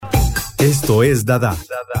Esto es Dadá.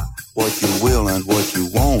 What you will and what you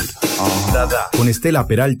won't. Dadá. Con Estela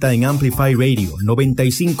Peralta en Amplify Radio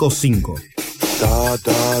 95.5. Da,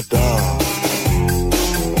 da, da.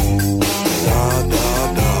 Da,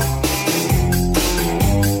 da, da.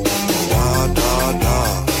 Da, da, da.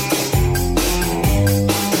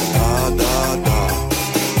 Da, da, da.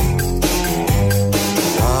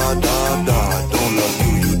 Da, da, da. Don't love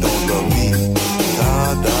you, you don't love me.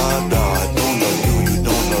 Da, da, da. Don't love you, you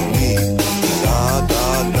don't love me. Da, da,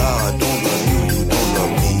 da. Don't love you, you don't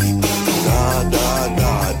love me. Da, da,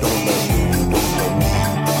 da. Don't love you, you don't love me.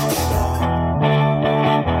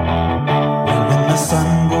 When the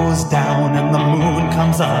sun goes down and the moon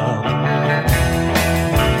comes up,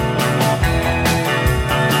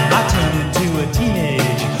 I turn into a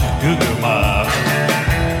teenage goo-goo muff.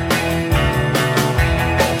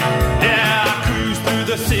 Yeah, I cruise through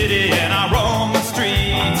the city and I roam the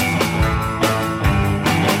streets,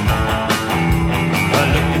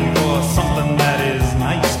 looking for something that is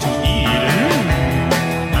nice to eat.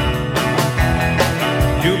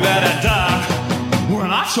 You better duck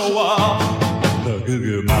when I show up, the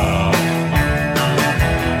goo-goo muff.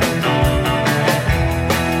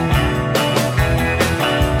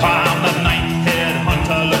 I'm the night-head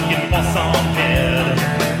hunter looking for some head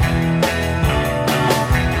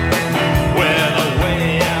with a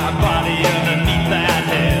way-out body underneath that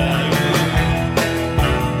head.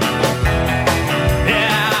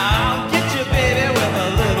 Yeah, I'll get you, baby, with a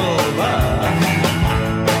little love,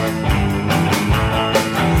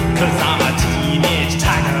 'cause I'm a teenage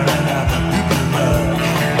tiger and a goo-goo mug.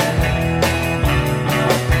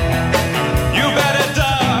 You better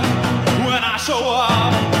duck when I show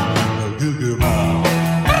up, the goo-goo mug.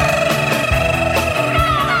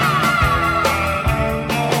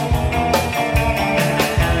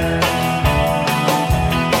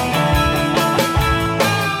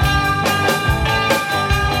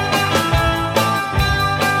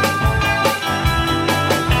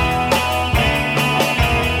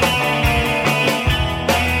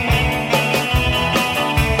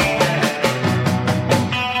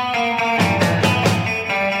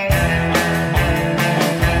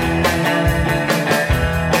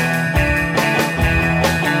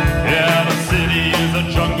 Yeah, the city is a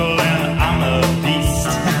jungle and I'm a beast.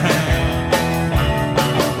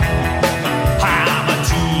 I'm a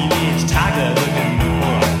teenage tiger looking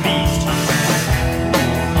for a feast.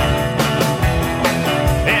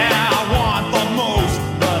 Yeah, I want the most,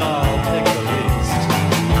 but I'll take the least,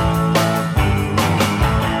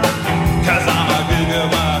 'cause I'm a goo-goo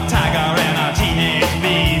bug tiger and a teenage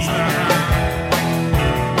beast.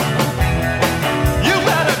 You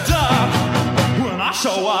better duck when I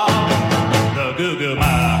show up, the goo-goo bug.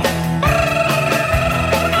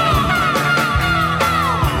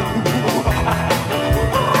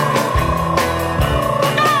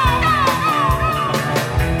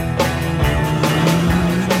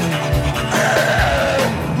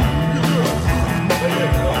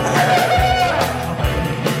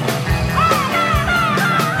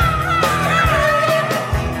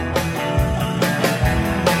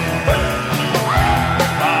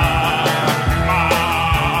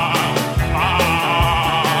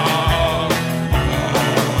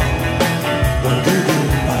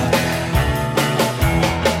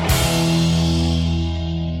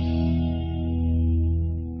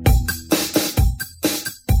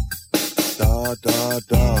 Da, da,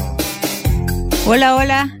 da. Hola,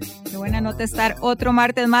 hola. Qué buena nota estar otro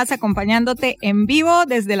martes más acompañándote en vivo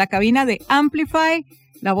desde la cabina de Amplify,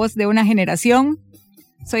 la voz de una generación.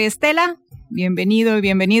 Soy Estela. Bienvenido y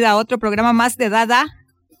bienvenida a otro programa más de Dadá,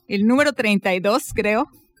 el número 32, creo.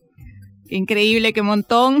 Qué increíble, qué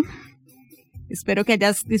montón. Espero que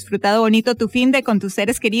hayas disfrutado bonito tu fin de con tus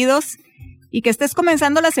seres queridos y que estés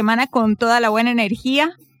comenzando la semana con toda la buena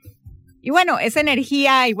energía. Y bueno, esa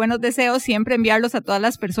energía y buenos deseos siempre enviarlos a todas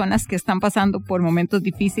las personas que están pasando por momentos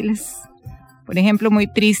difíciles. Por ejemplo, muy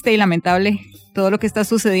triste y lamentable todo lo que está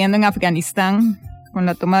sucediendo en Afganistán con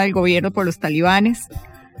la toma del gobierno por los talibanes.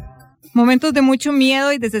 Momentos de mucho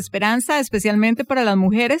miedo y desesperanza, especialmente para las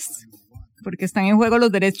mujeres, porque están en juego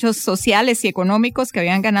los derechos sociales y económicos que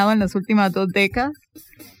habían ganado en las últimas 2 décadas.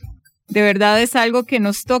 De verdad es algo que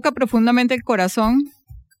nos toca profundamente el corazón,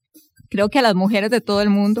 creo que a las mujeres de todo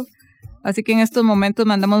el mundo. Así que en estos momentos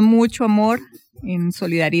mandamos mucho amor en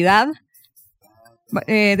solidaridad.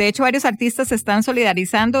 De hecho, varios artistas se están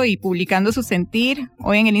solidarizando y publicando su sentir.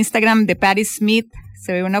 Hoy en el Instagram de Patti Smith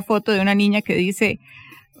se ve una foto de una niña que dice,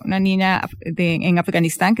 en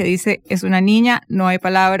Afganistán, que dice, es una niña, no hay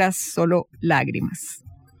palabras, solo lágrimas.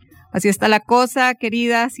 Así está la cosa,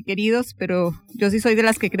 queridas y queridos, pero yo sí soy de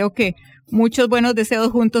las que creo que muchos buenos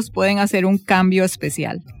deseos juntos pueden hacer un cambio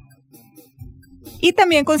especial. Y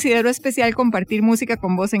también considero especial compartir música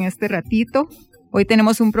con vos en este ratito. Hoy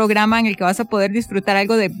tenemos un programa en el que vas a poder disfrutar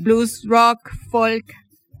algo de blues, rock, folk,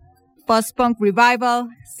 post-punk revival,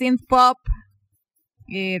 synth pop,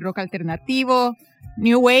 rock alternativo,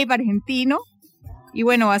 new wave argentino y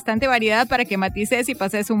bueno, bastante variedad para que matices y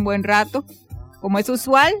pases un buen rato. Como es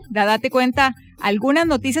usual, Dadá te cuenta algunas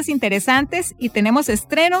noticias interesantes y tenemos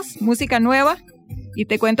estrenos, música nueva y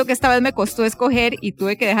te cuento que esta vez me costó escoger y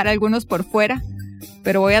tuve que dejar algunos por fuera,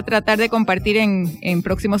 pero voy a tratar de compartir en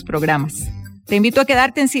próximos programas. Te invito a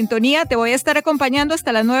quedarte en sintonía, te voy a estar acompañando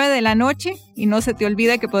hasta las 9 de la noche y no se te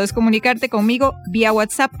olvide que puedes comunicarte conmigo vía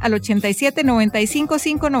WhatsApp al 87 95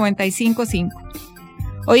 5 95 5.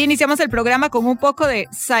 Hoy iniciamos el programa con un poco de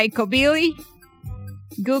Psychobilly,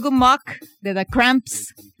 Google Mock de The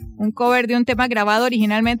Cramps, un cover de un tema grabado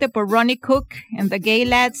originalmente por Ronnie Cook and the Gay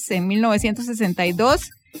Lads en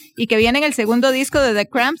 1962 y que viene en el segundo disco de The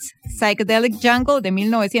Cramps, Psychedelic Jungle de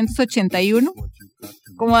 1981.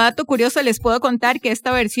 Como dato curioso les puedo contar que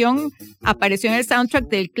esta versión apareció en el soundtrack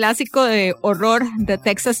del clásico de horror The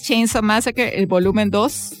Texas Chainsaw Massacre, el volumen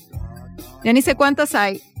 2. Ya ni sé cuántas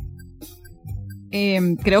hay.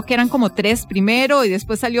 Creo que eran como 3 primero y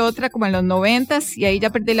después salió otra como en los 90s y ahí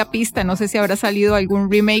ya perdí la pista. No sé si habrá salido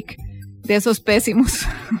algún remake de esos pésimos,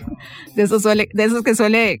 de esos que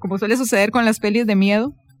suele suceder con las pelis de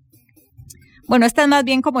miedo. Bueno, esta es más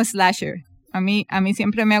bien como slasher. A mí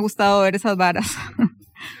siempre me ha gustado ver esas varas,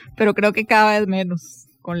 pero creo que cada vez menos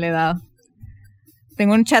con la edad.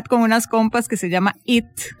 Tengo un chat con unas compas que se llama It,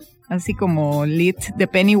 así como Lit de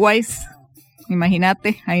Pennywise.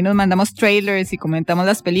 Imagínate, ahí nos mandamos trailers y comentamos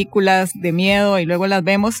las películas de miedo y luego las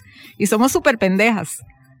vemos y somos súper pendejas.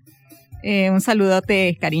 Un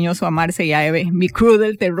saludote cariñoso a Marce y a Eve, mi crew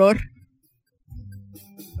del terror.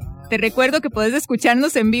 Te recuerdo que puedes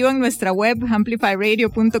escucharnos en vivo en nuestra web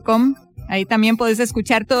amplifyradio.com. Ahí también puedes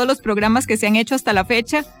escuchar todos los programas que se han hecho hasta la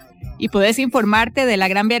fecha y puedes informarte de la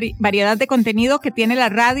gran variedad de contenido que tiene la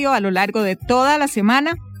radio a lo largo de toda la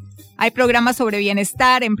semana. Hay programas sobre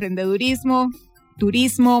bienestar, emprendedurismo,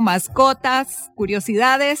 turismo, mascotas,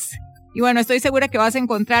 curiosidades. Y bueno, estoy segura que vas a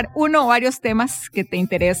encontrar uno o varios temas que te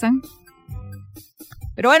interesan.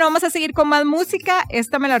 Pero bueno, vamos a seguir con más música.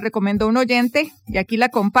 Esta me la recomendó un oyente y aquí la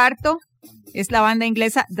comparto. Es la banda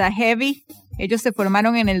inglesa The Heavy. Ellos se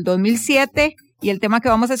formaron en el 2007 y el tema que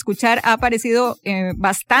vamos a escuchar ha aparecido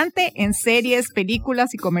bastante en series,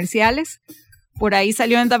 películas y comerciales. Por ahí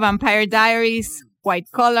salió en The Vampire Diaries, White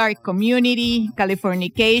Collar, Community,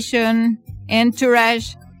 Californication,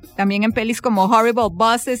 Entourage, también en pelis como Horrible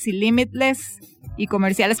Bosses y Limitless, y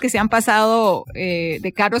comerciales que se han pasado,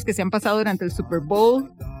 de carros que se han pasado durante el Super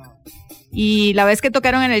Bowl. Y la vez que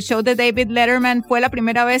tocaron en el show de David Letterman fue la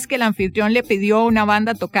primera vez que el anfitrión le pidió a una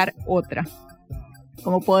banda tocar otra.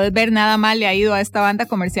 Como puedes ver, nada mal le ha ido a esta banda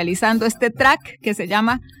comercializando este track que se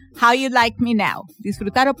llama How You Like Me Now.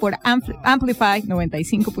 Disfrutado por Amplify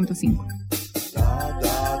 95.5.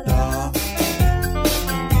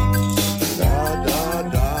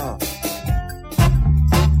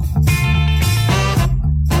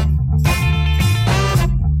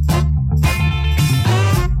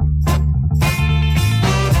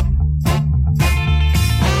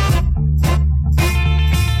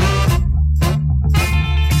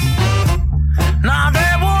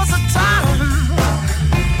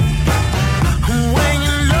 When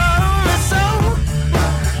you love me so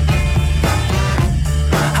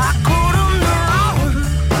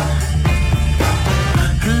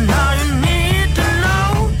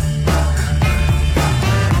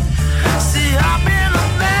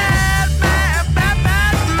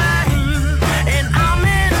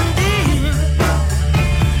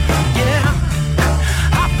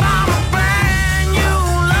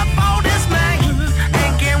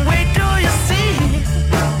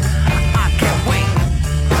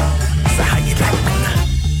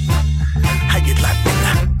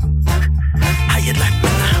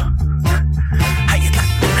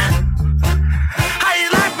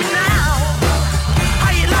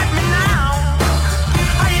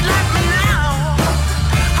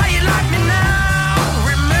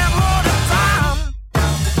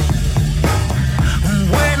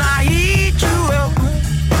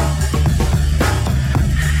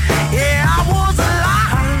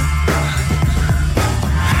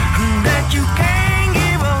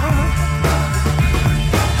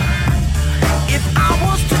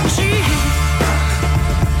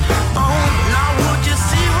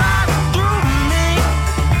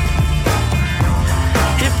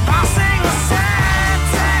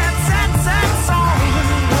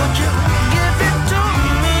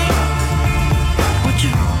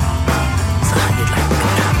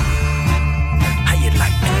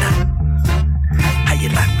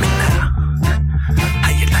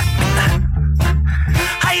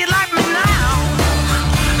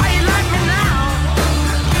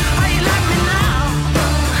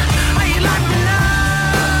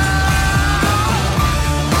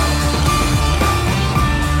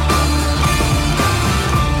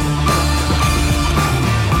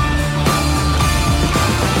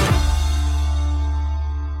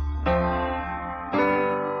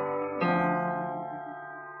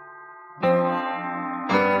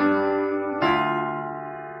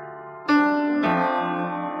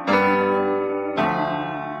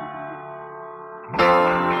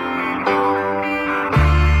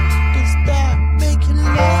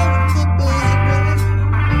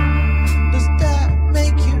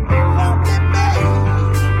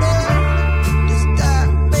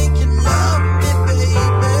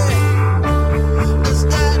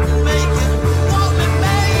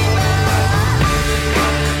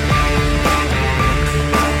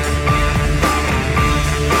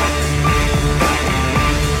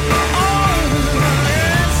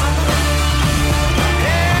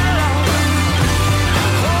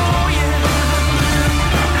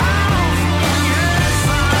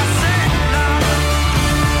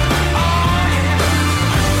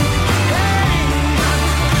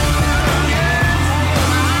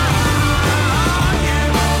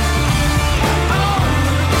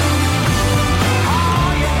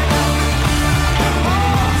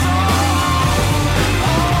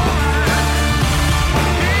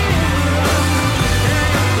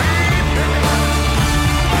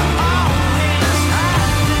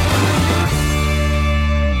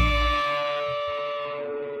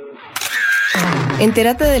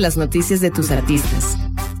Entérate de las noticias de tus artistas,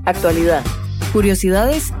 actualidad,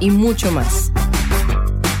 curiosidades y mucho más.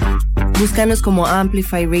 Búscanos como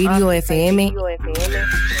Amplify Radio FM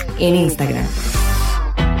en Instagram.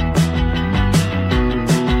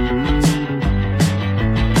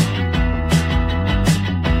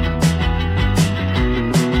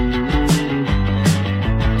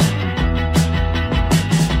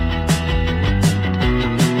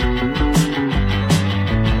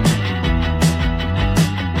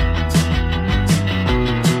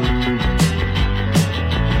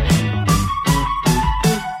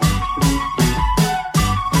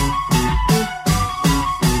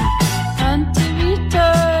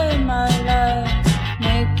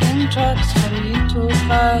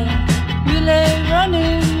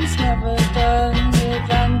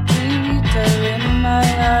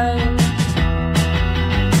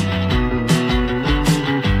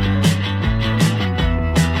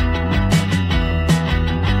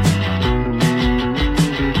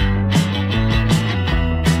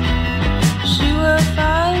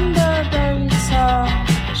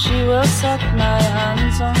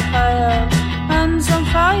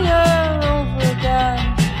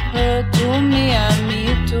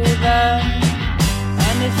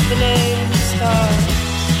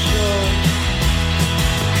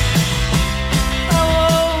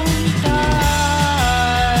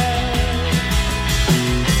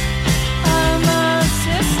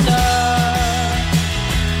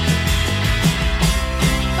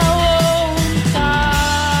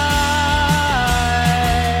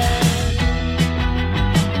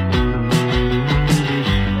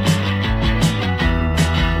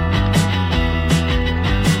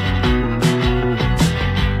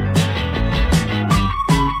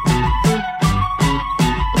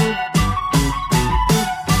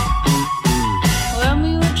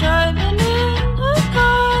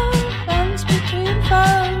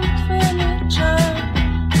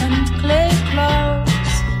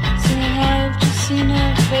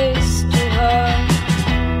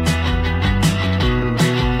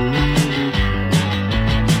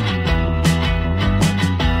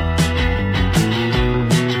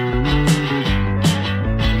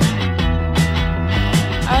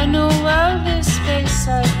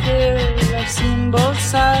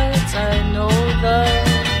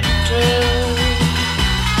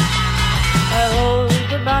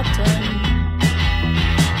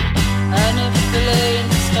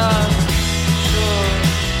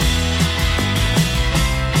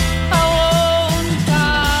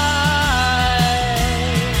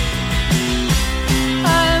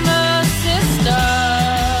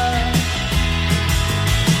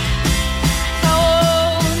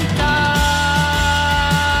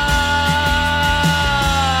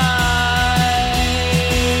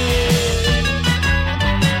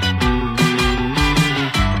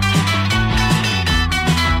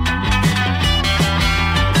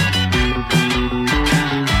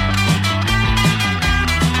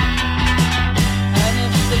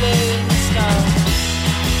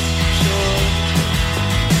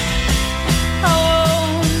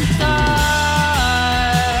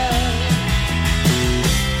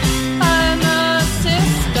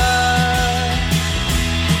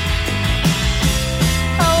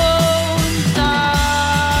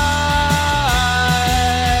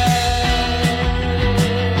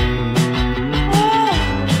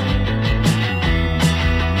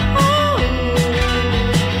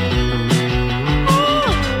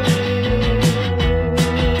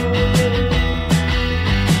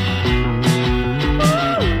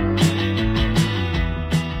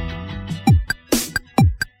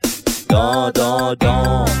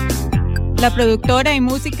 La productora y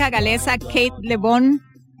música galesa Kate LeBon,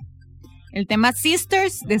 el tema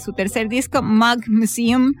Sisters de su tercer disco Mug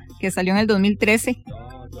Museum, que salió en el 2013.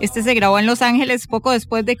 Este se grabó en Los Ángeles poco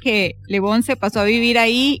después de que LeBon se pasó a vivir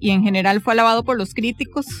ahí y en general fue alabado por los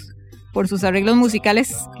críticos por sus arreglos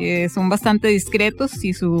musicales que son bastante discretos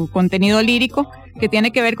y su contenido lírico que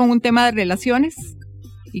tiene que ver con un tema de relaciones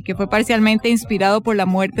y que fue parcialmente inspirado por la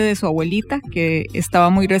muerte de su abuelita, que estaba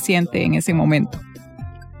muy reciente en ese momento.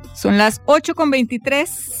 Son las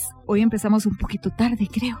 8:23. Hoy empezamos un poquito tarde,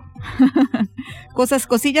 creo.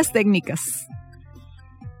 Cosillas técnicas.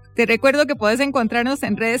 Te recuerdo que puedes encontrarnos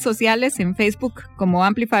en redes sociales, en Facebook como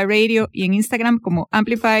Amplify Radio y en Instagram como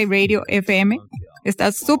Amplify Radio FM.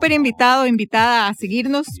 Estás súper invitado, invitada a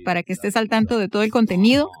seguirnos para que estés al tanto de todo el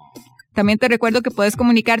contenido. También te recuerdo que puedes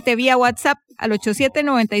comunicarte vía WhatsApp al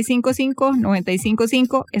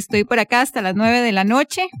 87-955-955. Estoy por acá hasta las 9 de la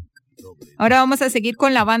noche. Ahora vamos a seguir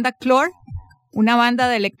con la banda Clore, una banda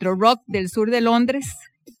de electro rock del sur de Londres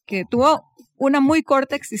que tuvo una muy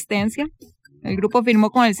corta existencia, El grupo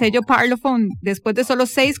firmó con el sello Parlophone después de solo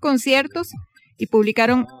 6 conciertos y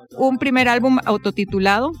publicaron un primer álbum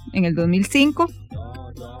autotitulado en el 2005.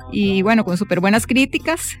 Y bueno, con súper buenas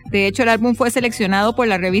críticas. De hecho, el álbum fue seleccionado por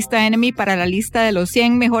la revista Enemy para la lista de los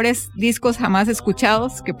 100 mejores discos jamás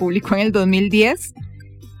escuchados que publicó en el 2010.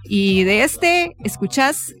 Y de este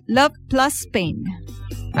escuchás Love Plus Pain,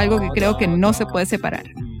 algo que creo que no se puede separar.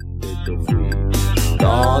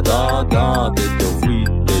 Da da da, little free,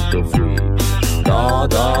 little free. Da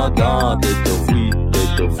da da, little free,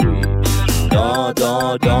 little free. Da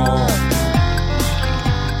da da.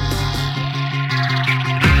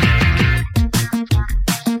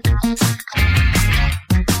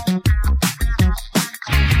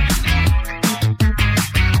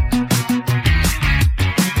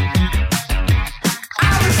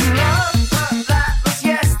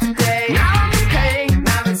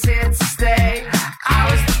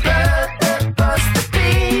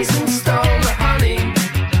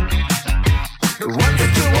 The ones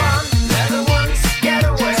that you want, they're the ones get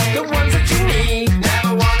away. The ones that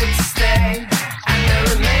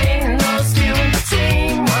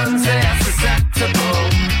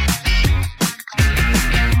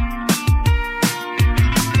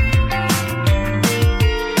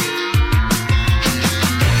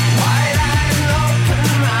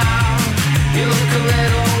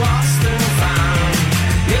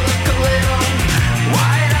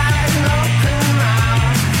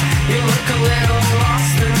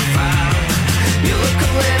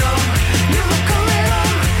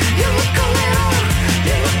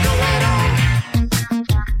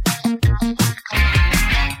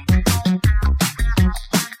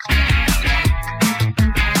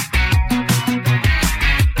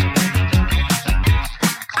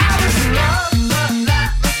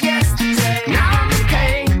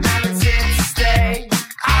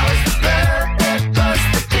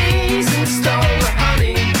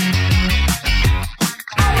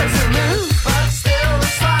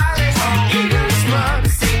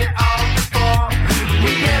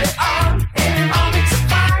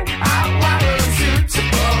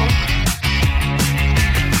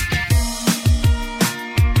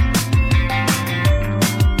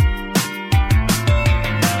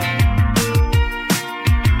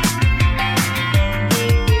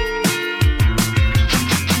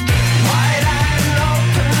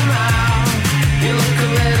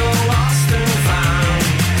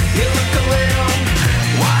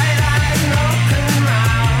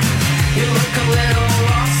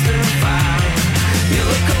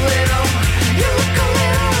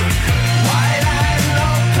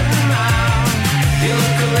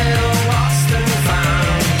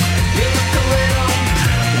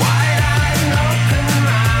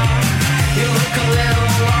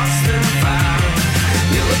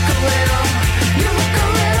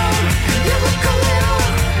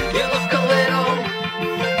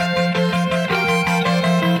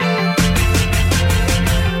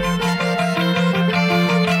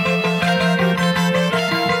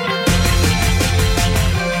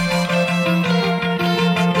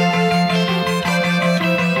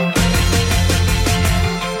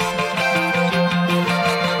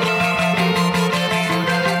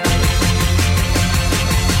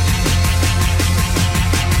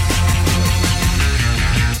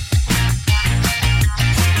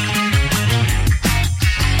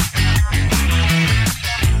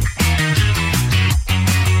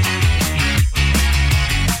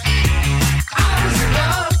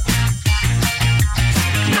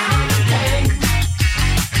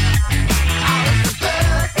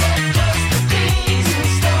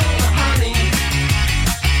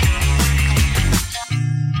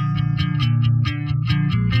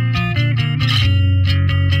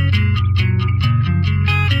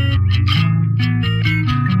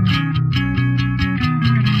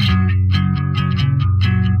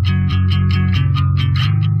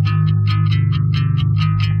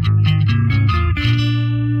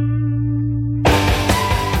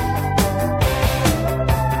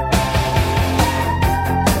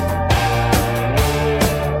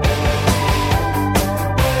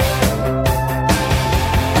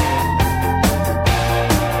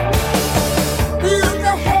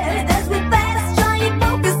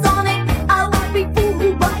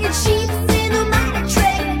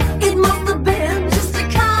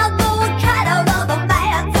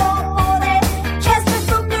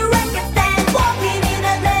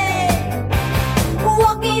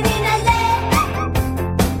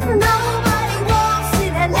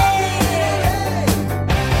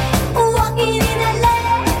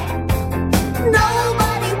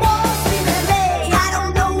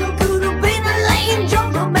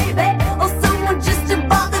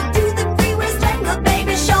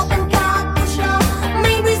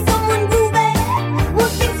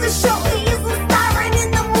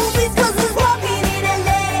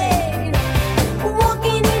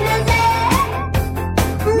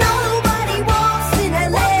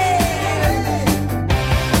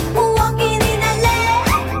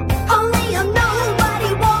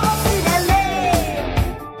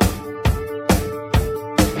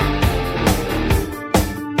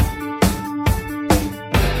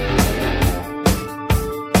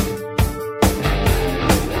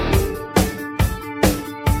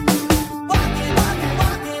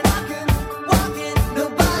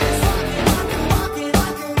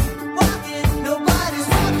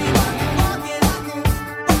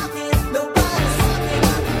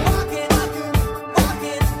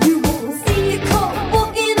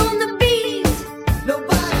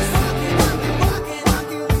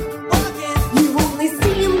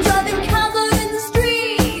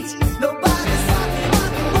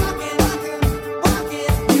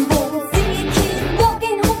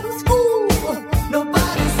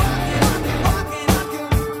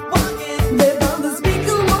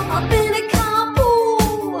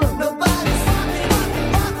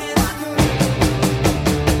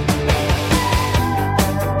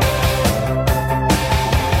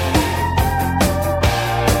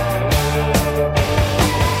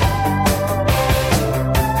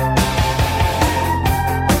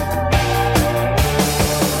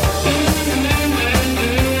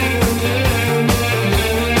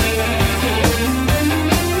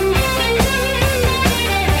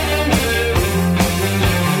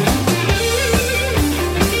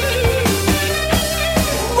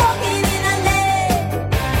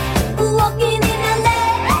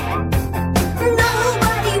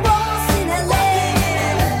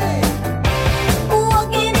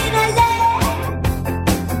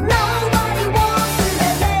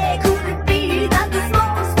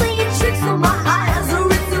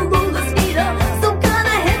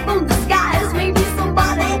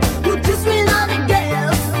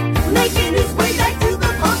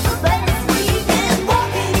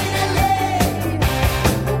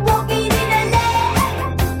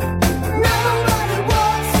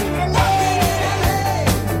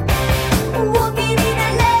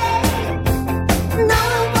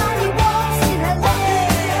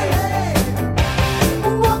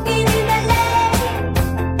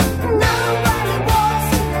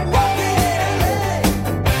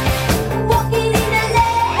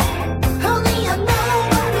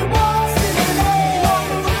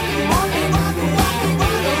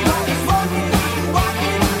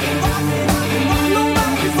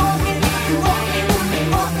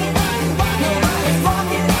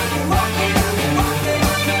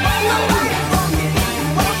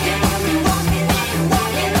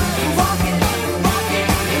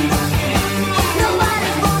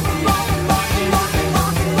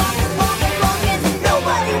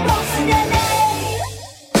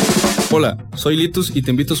Hola, soy Litus y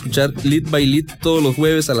te invito a escuchar Lead by Lead todos los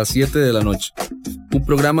jueves a las 7 de la noche. Un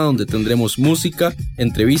programa donde tendremos música,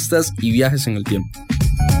 entrevistas y viajes en el tiempo.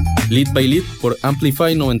 Lead by Lead por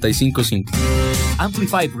Amplify 95.5.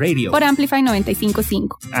 Amplify Radio. Por Amplify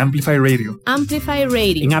 95.5. Amplify Radio. Amplify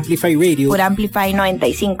Radio. En Amplify Radio. Por Amplify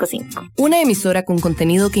 95.5. Una emisora con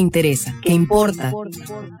contenido que interesa, que importa.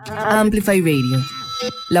 Amplify Radio.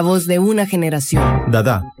 La voz de una generación.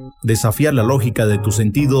 Dadá. Desafiar la lógica de tus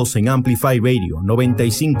sentidos en Amplify Radio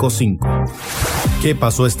 95.5. ¿Qué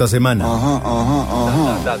pasó esta semana?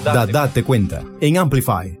 Dadá te cuenta en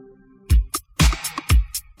Amplify.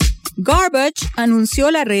 Garbage anunció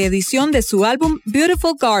la reedición de su álbum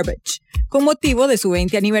Beautiful Garbage con motivo de su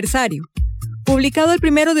 20 aniversario. Publicado el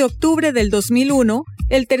 1 de octubre del 2001,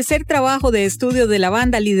 el tercer trabajo de estudio de la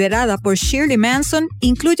banda liderada por Shirley Manson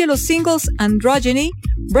incluye los singles Androgyny,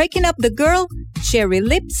 Breaking Up the Girl, Cherry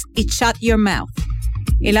Lips y Shut Your Mouth.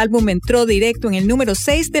 El álbum entró directo en el número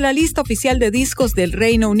 6 de la lista oficial de discos del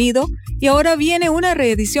Reino Unido y ahora viene una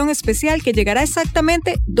reedición especial que llegará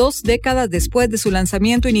exactamente 2 décadas después de su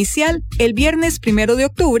lanzamiento inicial, el viernes 1 de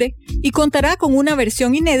octubre, y contará con una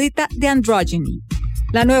versión inédita de Androgyny.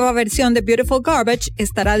 La nueva versión de Beautiful Garbage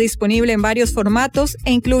estará disponible en varios formatos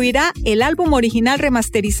e incluirá el álbum original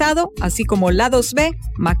remasterizado, así como lados B,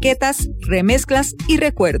 maquetas, remezclas y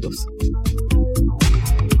recuerdos.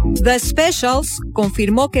 The Specials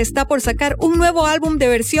confirmó que está por sacar un nuevo álbum de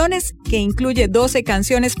versiones que incluye 12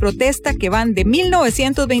 canciones protesta que van de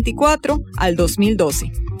 1924 al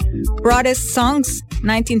 2012. Protest Songs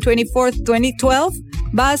 1924-2012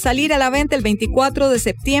 va a salir a la venta el 24 de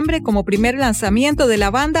septiembre como primer lanzamiento de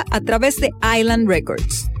la banda a través de Island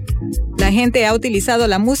Records. La gente ha utilizado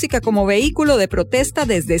la música como vehículo de protesta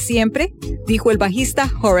desde siempre, dijo el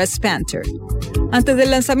bajista Horace Panther. Antes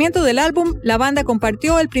del lanzamiento del álbum, la banda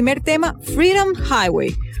compartió el primer tema Freedom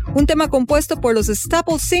Highway, un tema compuesto por los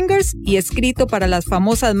Staple Singers y escrito para las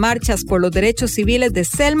famosas marchas por los derechos civiles de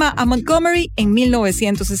Selma a Montgomery en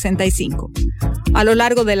 1965. A lo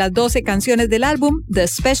largo de las 12 canciones del álbum, The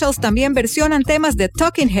Specials también versionan temas de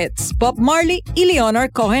Talking Heads, Bob Marley y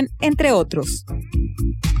Leonard Cohen, entre otros.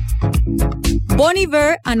 Bon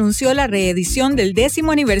Iver anunció la reedición del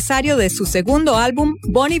 10º aniversario de su segundo álbum,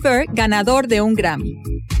 Bon Iver, ganador de un Grammy.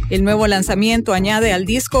 El nuevo lanzamiento añade al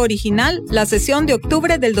disco original la sesión de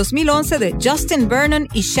octubre del 2011 de Justin Vernon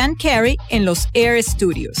y Sean Carey en los Air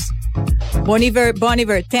Studios. Bon Iver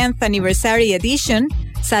 10th Anniversary Edition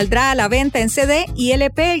saldrá a la venta en CD y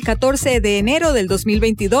LP el 14 de enero del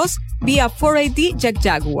 2022 vía 4AD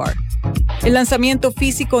Jaguar. El lanzamiento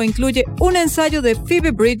físico incluye un ensayo de Phoebe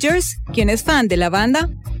Bridgers, quien es fan de la banda,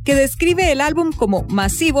 que describe el álbum como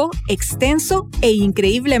masivo, extenso e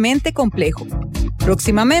increíblemente complejo.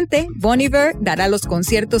 Próximamente, Bon Iver dará los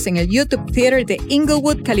conciertos en el YouTube Theater de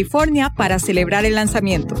Inglewood, California, para celebrar el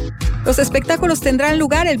lanzamiento. Los espectáculos tendrán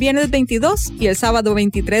lugar el viernes 22 y el sábado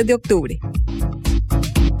 23 de octubre.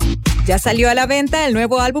 Ya salió a la venta el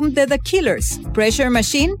nuevo álbum de The Killers, Pressure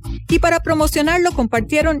Machine, y para promocionarlo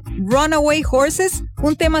compartieron Runaway Horses,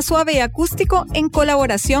 un tema suave y acústico en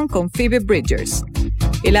colaboración con Phoebe Bridgers.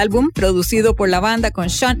 El álbum, producido por la banda con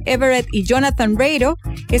Sean Everett y Jonathan Rado,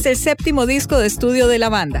 es el 7º disco de estudio de la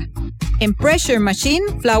banda. En Pressure Machine,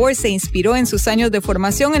 Flowers se inspiró en sus años de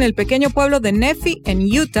formación en el pequeño pueblo de Nephi, en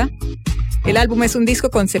Utah. El álbum es un disco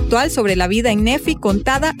conceptual sobre la vida en Nephi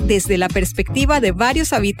contada desde la perspectiva de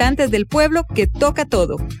varios habitantes del pueblo que toca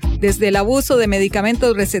todo, desde el abuso de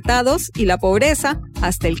medicamentos recetados y la pobreza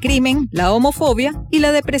hasta el crimen, la homofobia y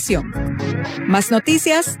la depresión. Más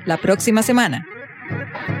noticias la próxima semana.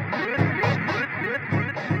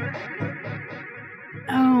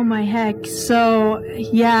 Oh my heck. So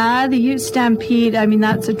yeah, the Ute Stampede, I mean,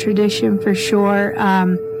 that's a tradition for sure.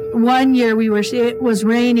 One year it was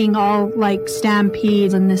raining all like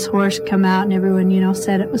stampedes and this horse come out and everyone,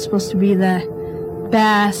 said it was supposed to be the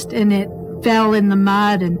best and it fell in the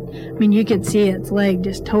mud and I mean, you could see its leg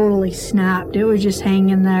just totally snapped. It was just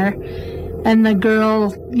hanging there. And the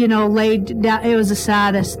girl, laid down. It was the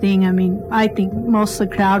saddest thing. I mean, I think most of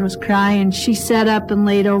the crowd was crying. She sat up and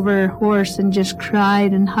laid over her horse and just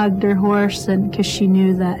cried and hugged her horse and 'cause she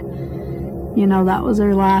knew that, that was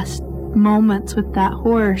her last moments with that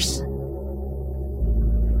horse.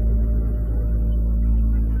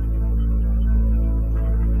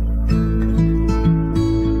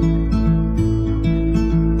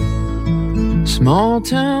 Small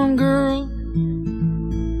town girl,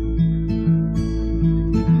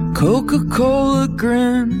 Coca-Cola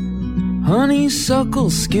grin, honeysuckle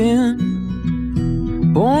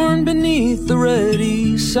skin, born beneath the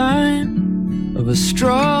ready sign of a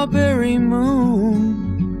strawberry moon.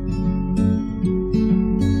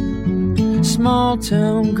 small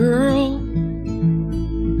town girl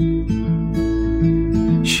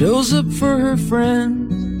shows up for her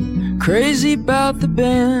friends, crazy about the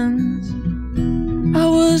bands. I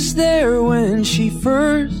was there when she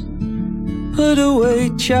first put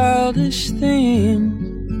away childish things.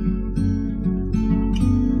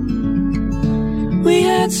 We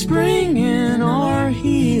had spring in our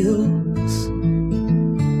heels,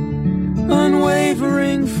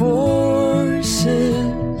 unwavering forces,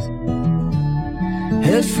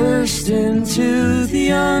 head first into the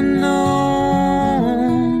unknown.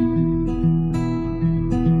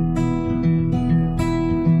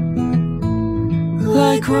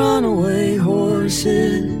 Like runaway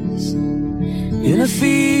horses in a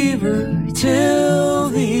fever till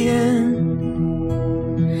the end,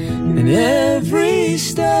 and every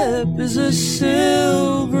step is a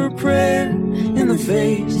silver prayer in the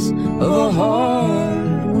face of a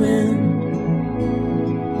hard wind.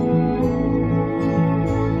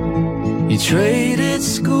 You traded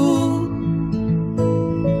school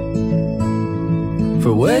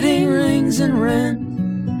for wedding rings and rent,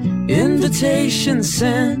 invitation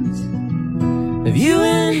sent of you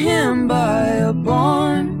and him by a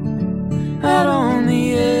barn out on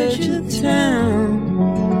the edge of town.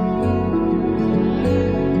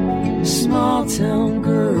 Small town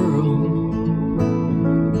girl,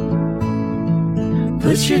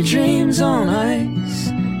 put your dreams on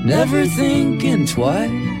ice, never thinking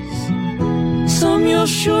twice. Some you'll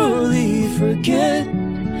surely forget,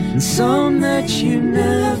 and some that you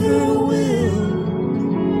never will.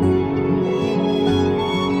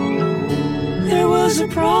 There was a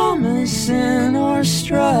promise in our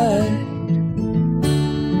stride,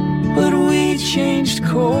 but we changed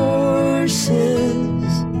courses,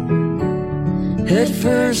 head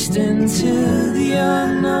first into the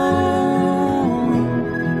unknown.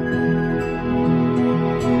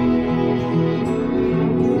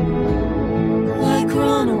 Like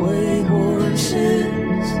runaway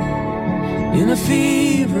horses in a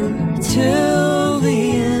fever till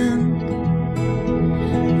the end,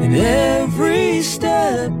 and every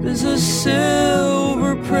step is a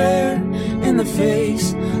silver prayer in the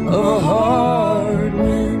face of a hard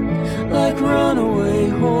wind. Like runaway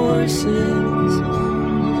horses,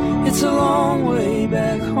 it's a long way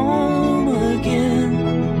back home again,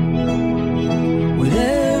 when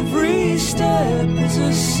every step is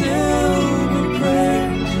a silver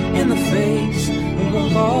prayer in the face of a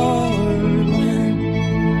hard wind.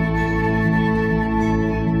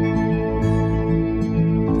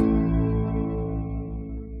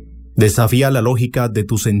 Desafía la lógica de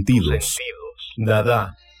tus sentidos.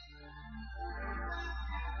 Dadá.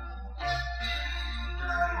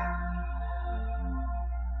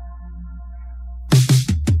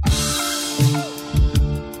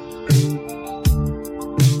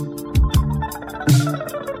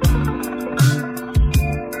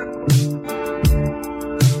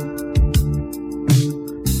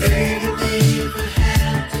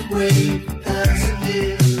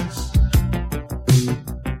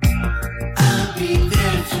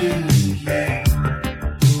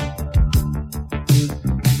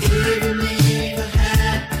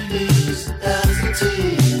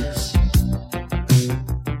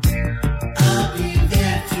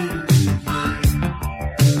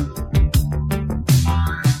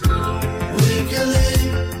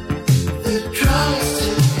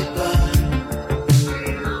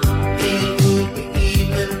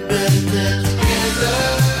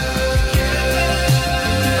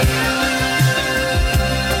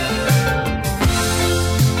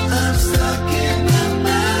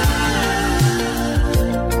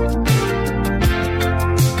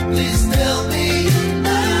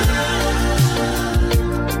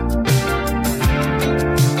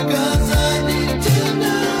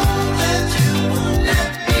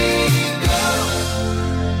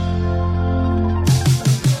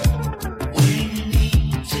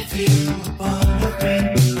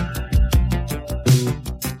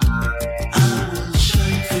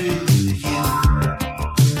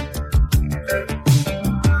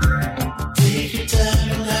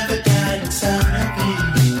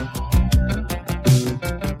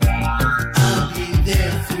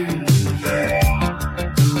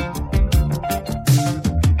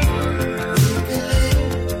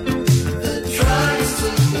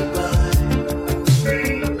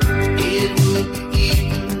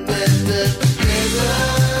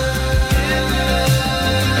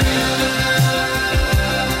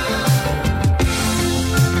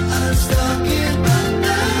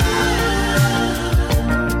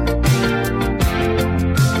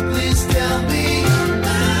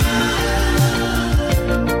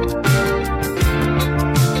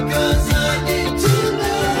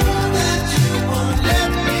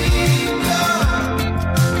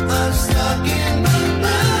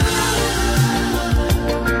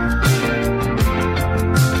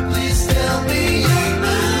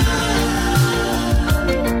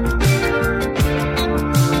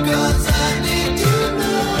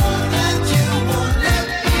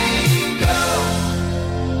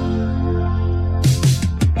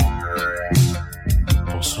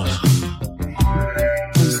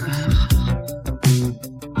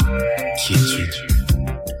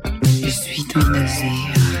 ton désir.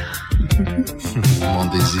 Mon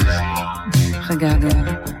désir.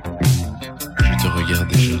 Regarde-moi. Je te regarde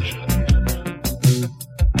déjà.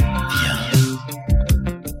 Viens.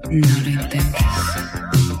 No lo intentes.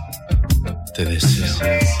 Te deseo.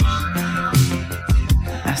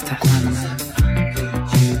 ¿Hasta cuándo?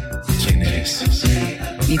 ¿Quién eres?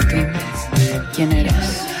 ¿Y tú? ¿Quién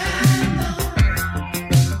eres?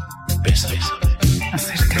 Bésame.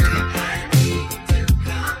 Acércate.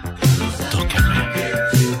 Tócame.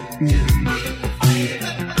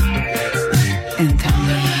 Entra en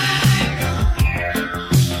mí.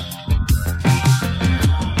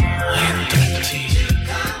 Entro en ti.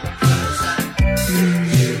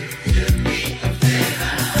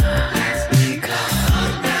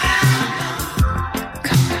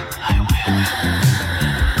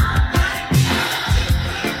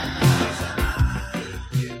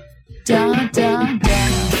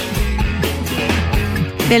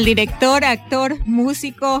 Del director, actor,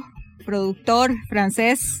 músico, productor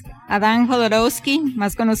francés Adam Jodorowsky,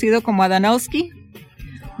 más conocido como Adanowski.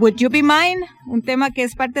 Would You Be Mine, un tema que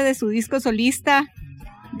es parte de su disco solista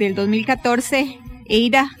del 2014,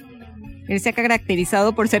 Ada. Él se ha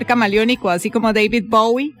caracterizado por ser camaleónico, así como David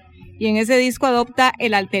Bowie, y en ese disco adopta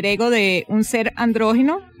el alter ego de un ser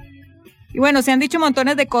andrógino. Y bueno, se han dicho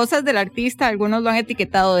montones de cosas del artista, algunos lo han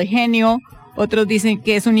etiquetado de genio, otros dicen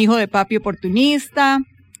que es un hijo de papi oportunista.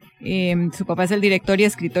 Su papá es el director y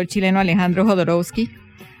escritor chileno Alejandro Jodorowsky.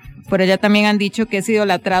 Por allá también han dicho que es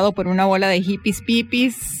idolatrado por una bola de hippies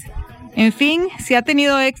pipis. En fin,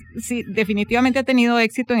 definitivamente ha tenido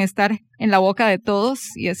éxito en estar en la boca de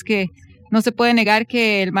todos, y es que no se puede negar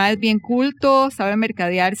que el mae es bien culto, sabe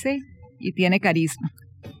mercadearse y tiene carisma.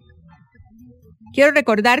 Quiero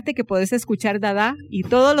recordarte que puedes escuchar Dadá y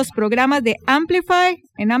todos los programas de Amplify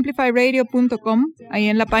en amplifyradio.com. Ahí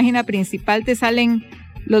en la página principal te salen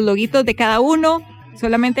los loguitos de cada uno.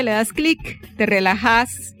 Solamente le das clic, te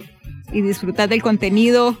relajas y disfrutas del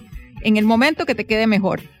contenido en el momento que te quede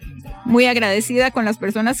mejor. Muy agradecida con las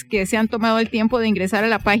personas que se han tomado el tiempo de ingresar a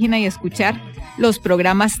la página y escuchar los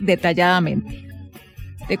programas detalladamente.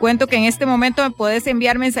 Te cuento que en este momento me puedes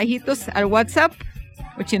enviar mensajitos al WhatsApp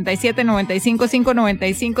 87 95 5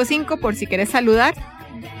 95 5 por si quieres saludar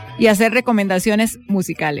y hacer recomendaciones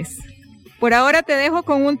musicales. Por ahora te dejo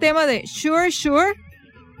con un tema de Sure Sure,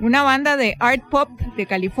 una banda de art pop de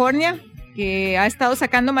California que ha estado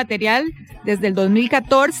sacando material desde el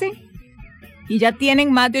 2014 y ya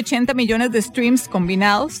tienen más de 80 millones de streams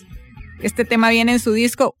combinados. Este tema viene en su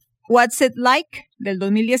disco What's It Like del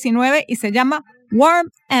 2019 y se llama Warm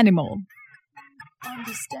Animal.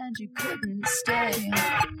 Understand you couldn't stay.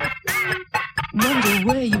 Wonder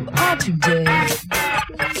where you are today.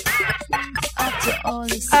 After all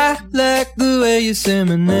this, I like the way you say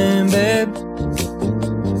my name, babe,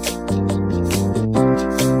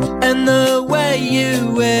 and the way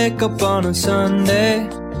you wake up on a Sunday,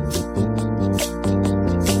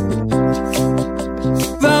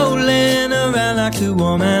 rolling around like two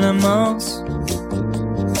warm animals.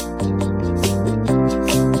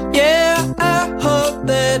 Yeah, I hope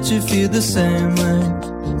that you feel the same way.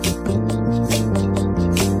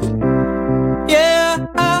 Yeah,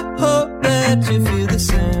 I hope that you feel the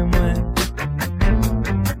same way.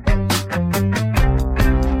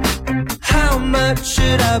 How much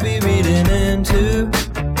should I be reading into?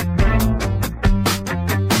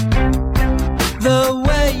 The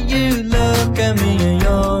way you look at me in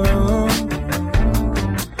your room,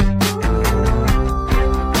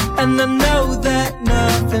 and I know that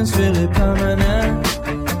nothing's really permanent.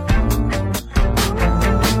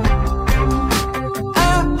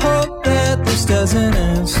 I hope that this doesn't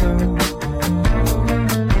end soon.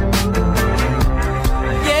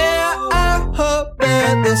 Yeah, I hope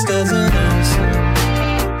that this doesn't end soon.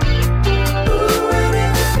 Ooh, and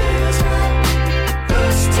it feels right.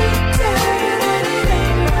 Who's to tell you that it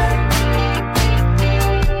ain't right?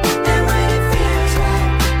 And when it feels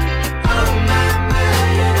right, oh my,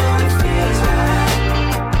 you know it feels right.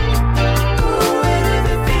 Ooh, and if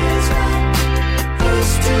it feels right,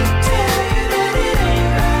 who's to tell you that it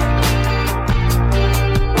ain't right?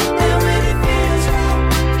 And when it feels right,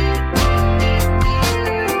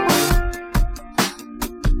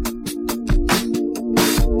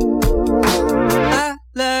 I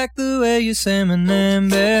like the way you say my name,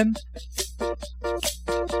 babe.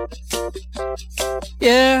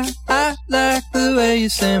 Yeah, I like the way you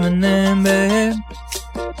say my name, babe.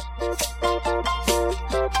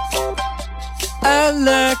 I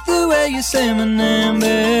like the way you say my name,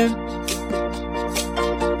 babe.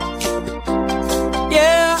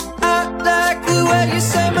 Yeah, I like the way you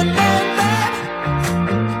say my name, babe.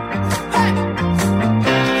 Hey.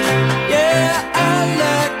 Yeah,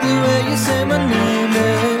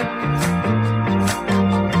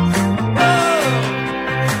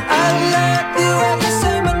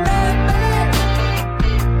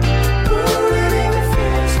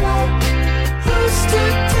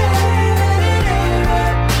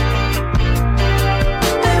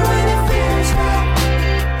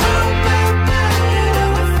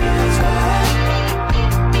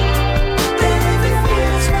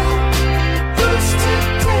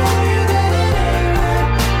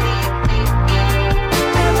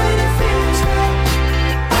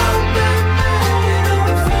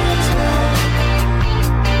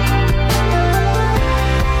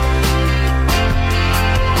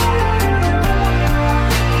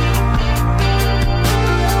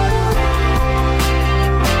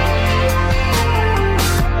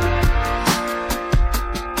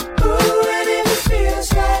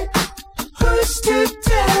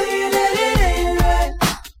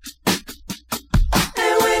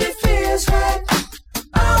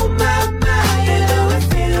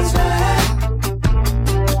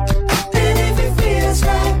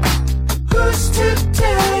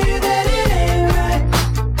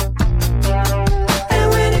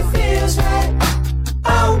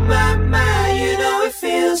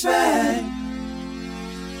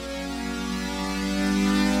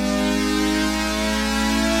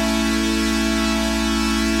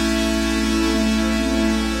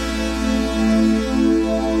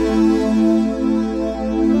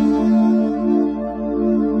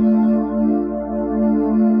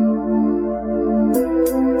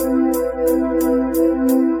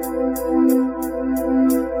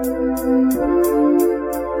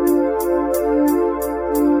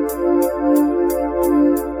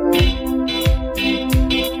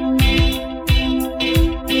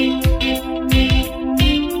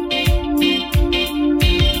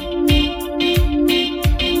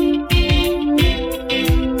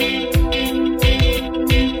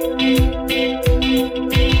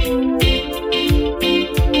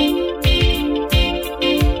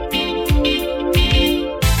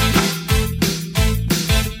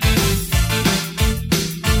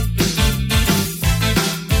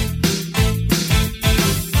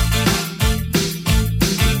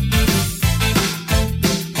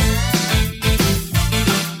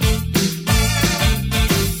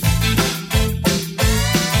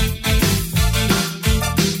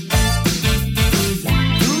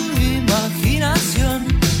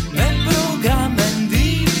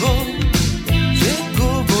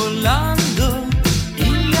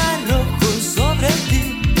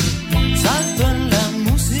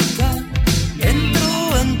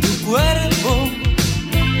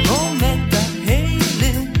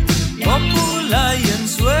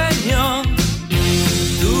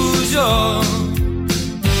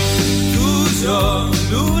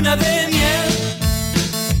 luna de miel,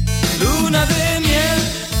 luna de miel.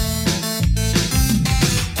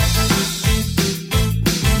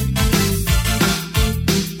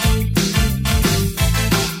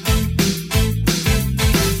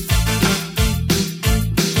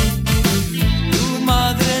 Tu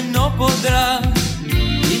madre no podrá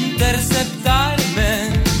interceptarme,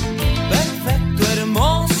 perfecto,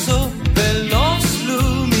 hermoso, veloz,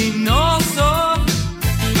 luminoso.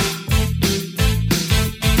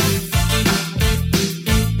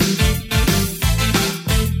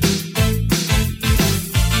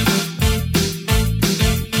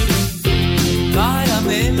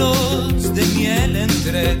 Caramelos de miel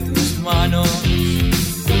entre tus manos,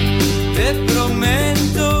 te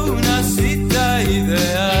prometo una cita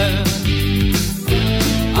ideal,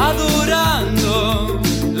 adorando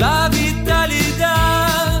la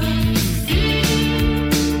vitalidad.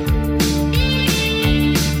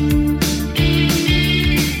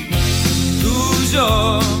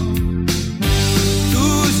 Tuyo,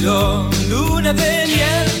 tuyo, luna de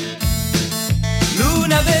miel,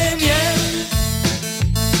 luna de miel.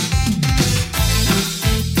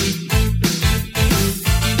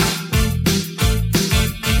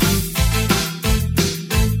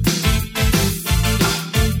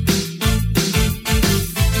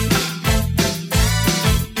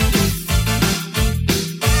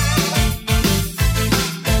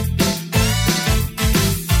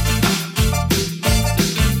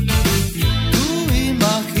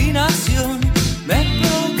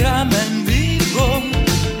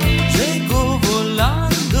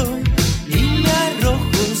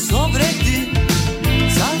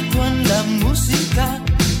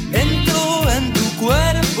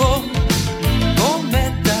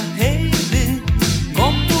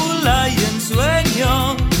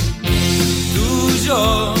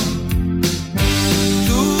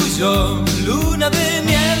 Tuyo, luna de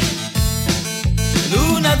miel,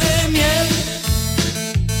 luna de miel.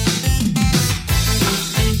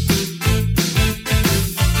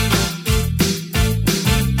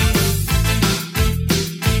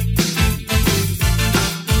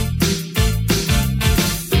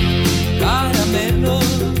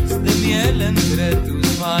 Caramelos de miel entre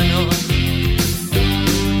tus manos,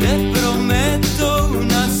 te prometo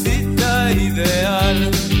una cita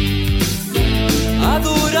ideal,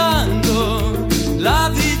 adorando la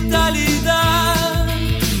vitalidad.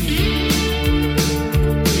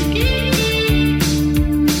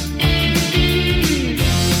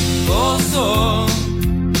 Gozo,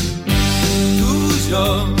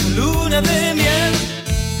 tuyo, luna de miel,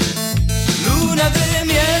 luna de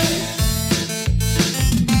miel.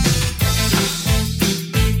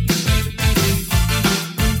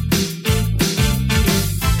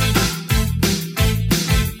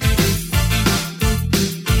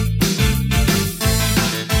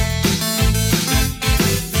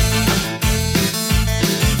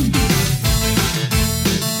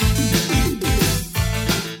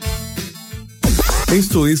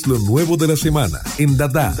 Esto es lo nuevo de la semana en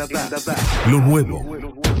Dadá. Lo nuevo.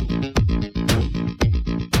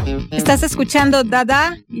 Estás escuchando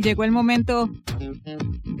Dadá y llegó el momento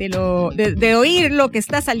de oír lo que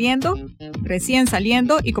está saliendo, recién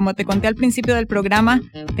saliendo, y como te conté al principio del programa,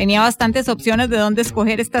 tenía bastantes opciones de dónde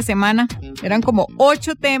escoger esta semana. Eran como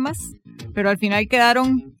 8 temas, pero al final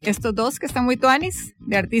quedaron estos 2 que están muy tuanis,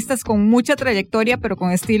 de artistas con mucha trayectoria, pero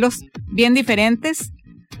con estilos bien diferentes.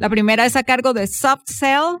 La primera es a cargo de Soft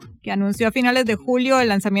Cell, que anunció a finales de julio el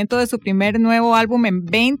lanzamiento de su primer nuevo álbum en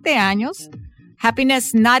 20 años,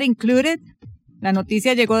 Happiness Not Included. La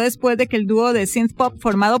noticia llegó después de que el dúo de synthpop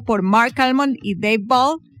formado por Mark Almond y Dave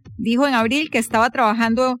Ball dijo en abril que estaba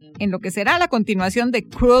trabajando en lo que será la continuación de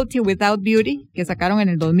Cruelty Without Beauty, que sacaron en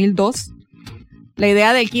el 2002. La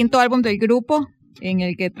idea del quinto álbum del grupo, en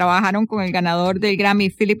el que trabajaron con el ganador del Grammy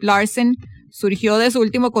Philip Larsen, surgió de su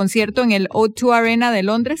último concierto en el O2 Arena de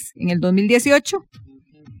Londres en el 2018.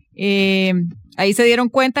 Ahí se dieron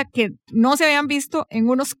cuenta que no se habían visto en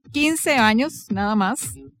unos 15 años, nada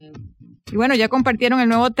más. Y bueno, ya compartieron el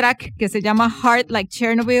nuevo track que se llama Heart Like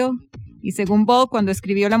Chernobyl. Y según Ball, cuando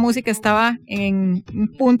escribió la música estaba en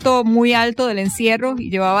un punto muy alto del encierro y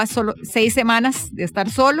llevaba solo 6 semanas de estar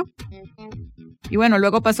solo. Y bueno,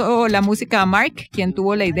 luego pasó la música a Mark, quien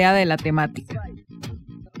tuvo la idea de la temática.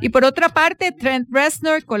 Y por otra parte, Trent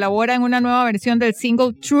Reznor colabora en una nueva versión del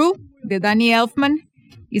single True de Danny Elfman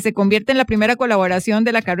y se convierte en la primera colaboración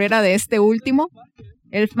de la carrera de este último.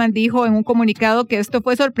 Elfman dijo en un comunicado que esto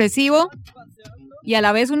fue sorpresivo y a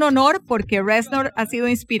la vez un honor porque Reznor ha sido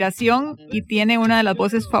inspiración y tiene una de las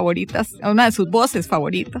voces favoritas, una de sus voces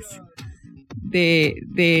favoritas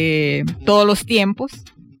de todos los tiempos.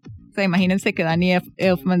 O sea, imagínense que Danny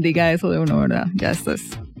Elfman diga eso de uno, ¿verdad? Ya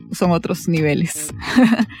son otros niveles.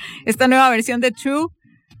 Esta nueva versión de True,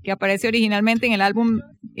 que aparece originalmente en el álbum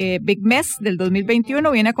Big Mess del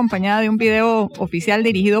 2021, viene acompañada de un video oficial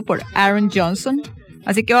dirigido por Aaron Johnson.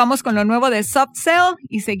 Así que vamos con lo nuevo de Soft Cell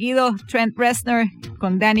y seguido Trent Reznor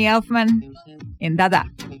con Danny Elfman en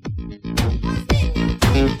Dadá.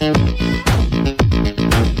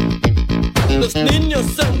 Los niños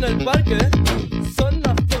en el parque son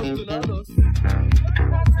afortunados.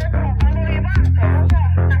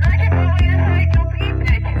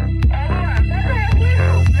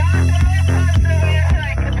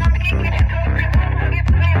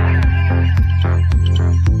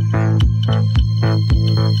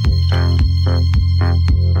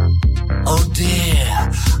 Oh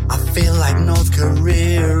dear, I feel like North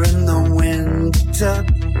Korea in the winter.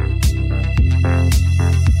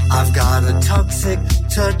 I've got a toxic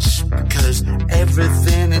touch because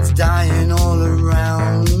everything is dying all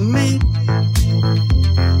around me.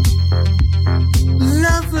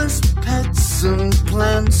 Lovers, pets and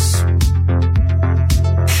plants,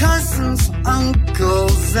 cousins,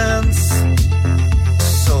 uncles, aunts.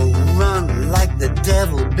 So run like the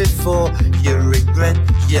devil before you regret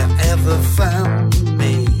you ever found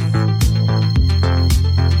me.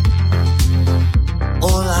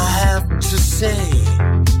 All I have to say,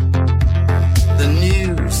 the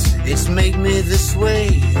news, it's made me this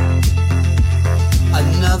way.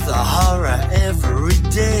 Another horror every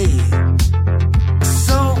day.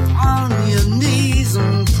 So on your knees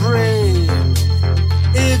and pray.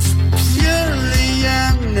 It's purely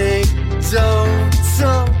anecdotal,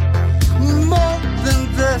 more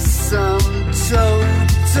than the sum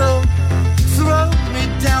total. Throw me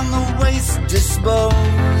down the waste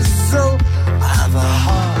disposal. I have a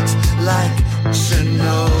heart like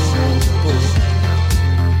Chernobyl.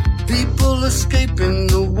 People escaping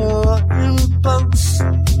the war in boats.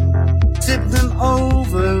 Tip them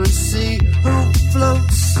over and see who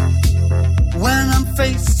floats. When I'm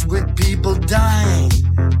faced with people dying,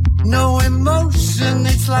 no emotion,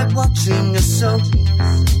 it's like watching a soap.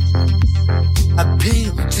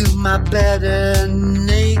 Appeal to my better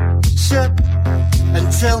nature and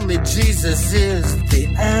tell me Jesus is the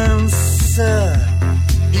answer.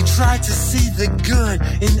 You try to see the good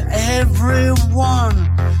in everyone,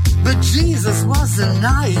 but Jesus was a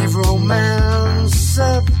naive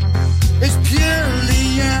romancer. It's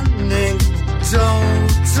purely anecdotal,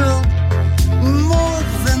 more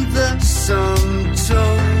than the sum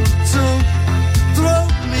total. Throw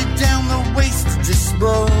me down the waste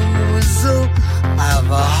disposal. I have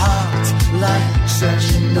a heart like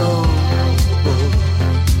Chernobyl.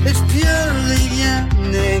 It's purely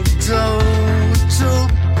anecdotal.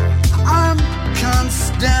 I'm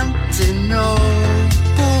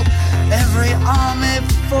Constantinople. Every army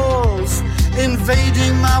falls,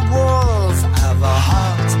 invading my walls. I have a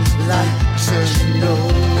heart like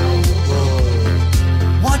Chernobyl.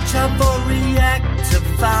 Watch out for reactor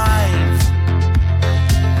 5.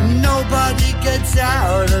 Nobody gets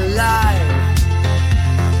out alive.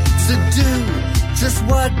 So do just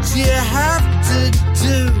what you have to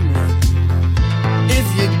do if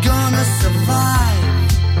you're gonna survive.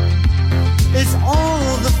 It's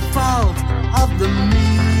all the fault of the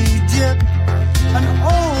media and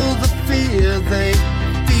all the fear they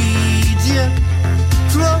feed you.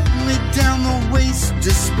 Throw me down the waste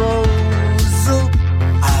disposal.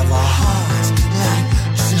 I have a heart like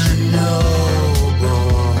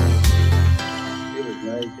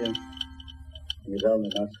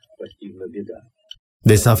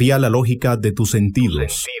Desafía la lógica de tus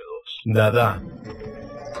sentidos. Dadá.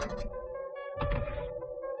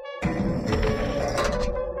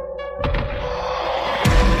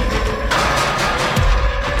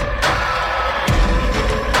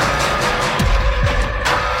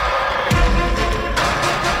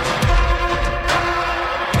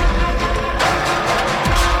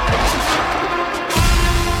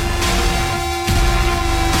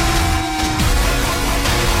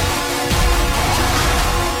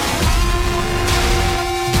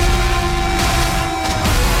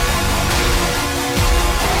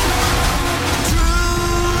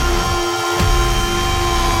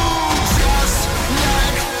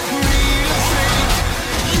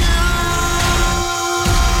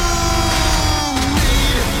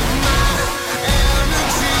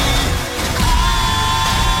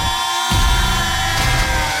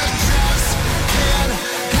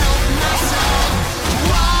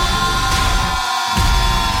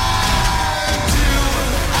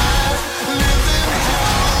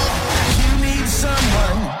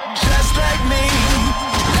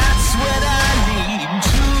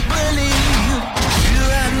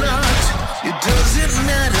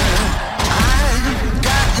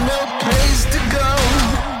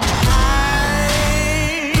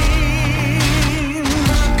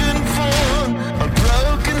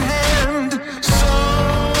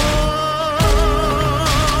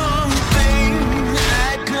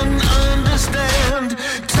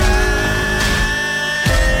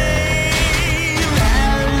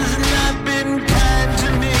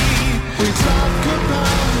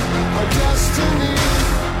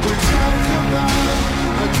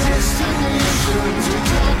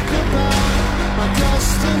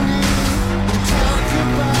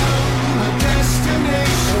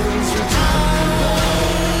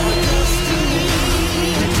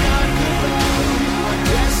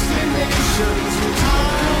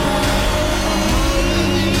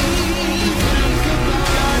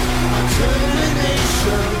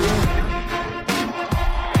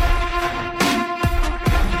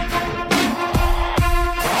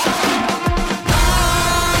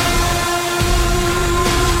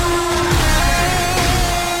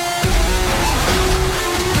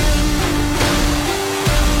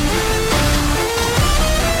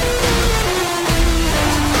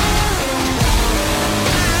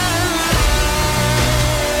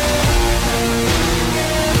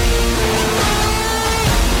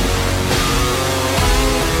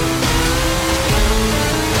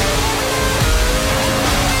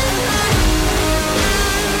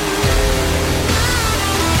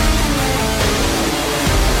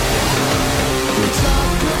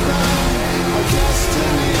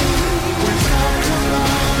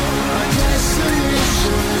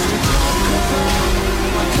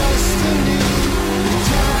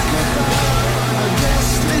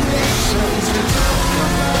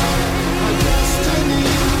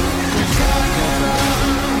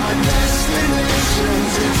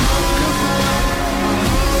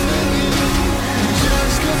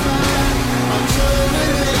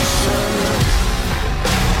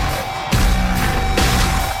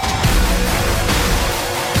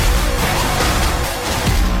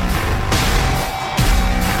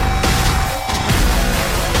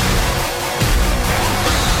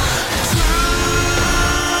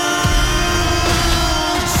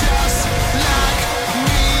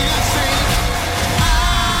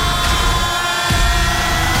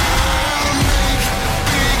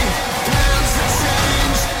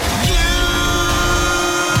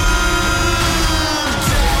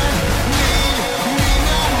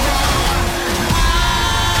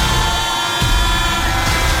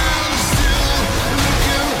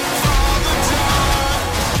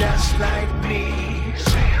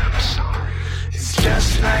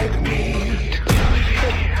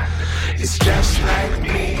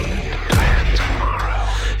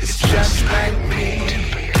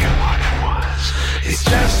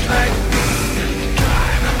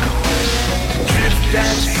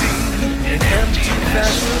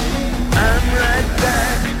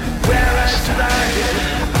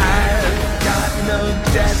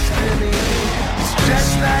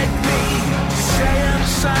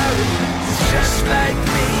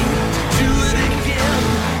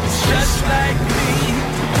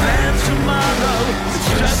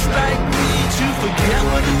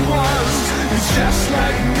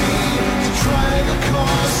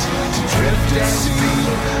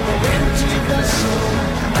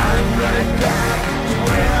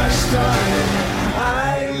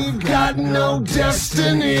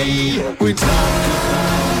 Destination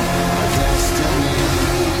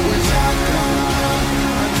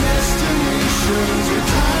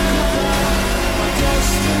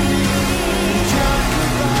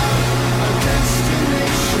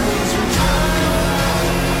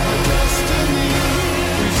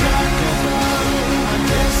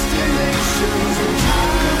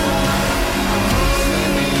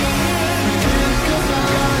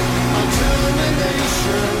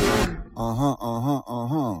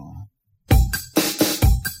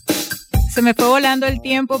Se me fue volando el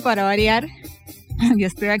tiempo para variar. Y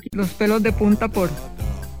estoy aquí los pelos de punta por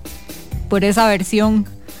esa versión.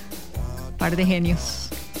 Par de genios.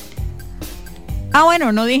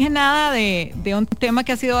 Bueno, no dije nada de un tema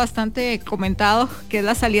que ha sido bastante comentado, que es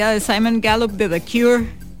la salida de Simon Gallup de The Cure.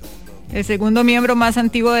 El segundo miembro más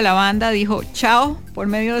antiguo de la banda dijo chao por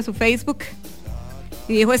medio de su Facebook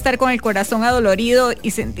y dijo estar con el corazón adolorido y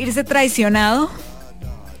sentirse traicionado.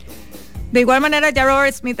 De igual manera, ya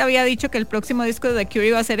Robert Smith había dicho que el próximo disco de The Cure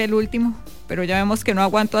iba a ser el último, pero ya vemos que no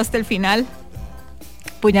aguantó hasta el final.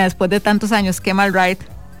 Pues ya después de tantos años, qué mal ride.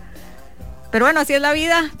 Pero bueno, así es la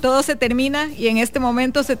vida, todo se termina y en este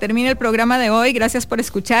momento se termina el programa de hoy. Gracias por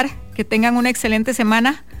escuchar, que tengan una excelente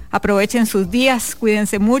semana, aprovechen sus días,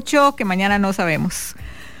 cuídense mucho, que mañana no sabemos.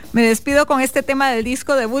 Me despido con este tema del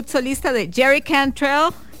disco debut solista de Jerry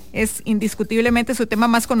Cantrell. Es indiscutiblemente su tema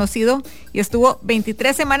más conocido y estuvo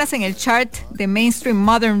 23 semanas en el chart de Mainstream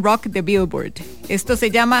Modern Rock de Billboard. Esto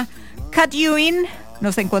se llama Cut You In.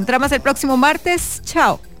 Nos encontramos el próximo martes.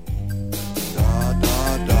 Chao.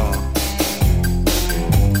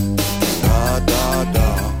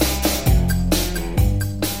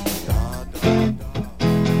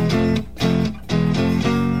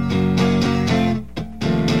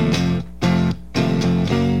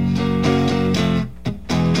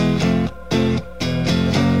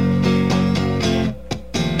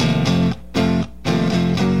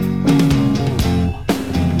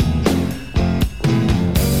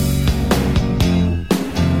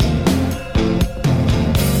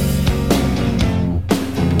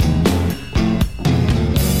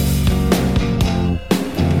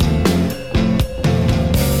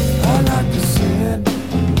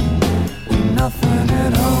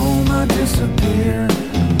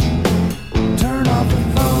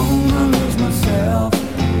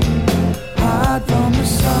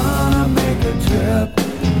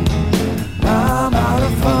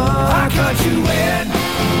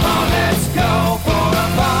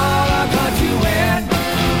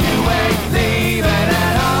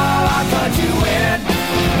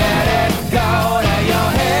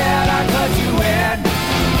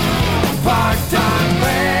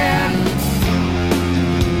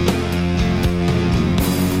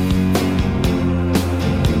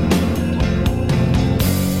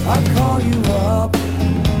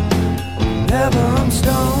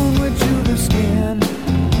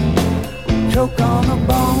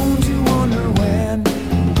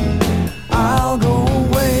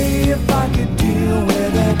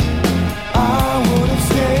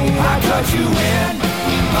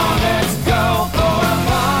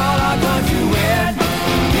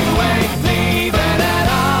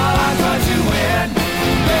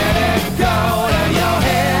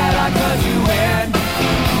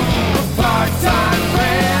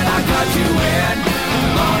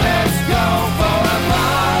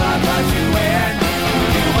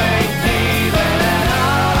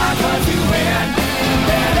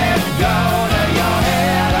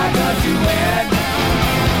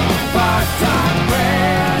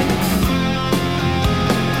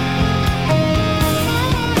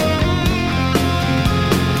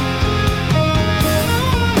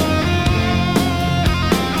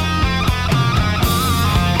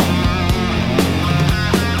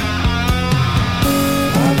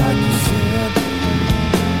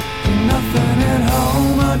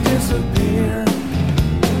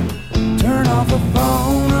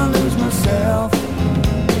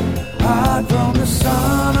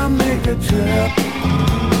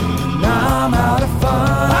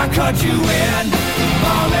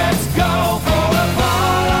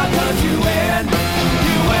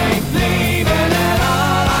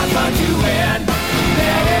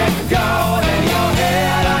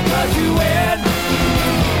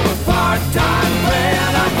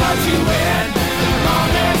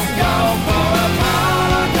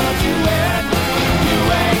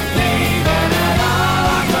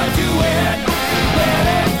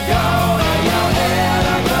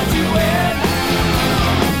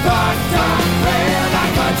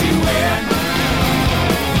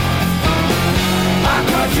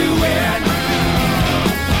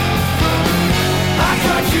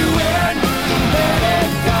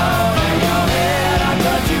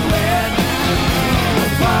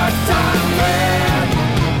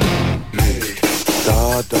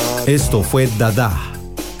 Esto fue Dadá.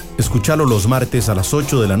 Escúchalo los martes a las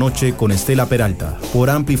 8 de la noche con Estela Peralta por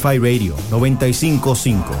Amplify Radio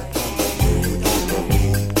 95.5.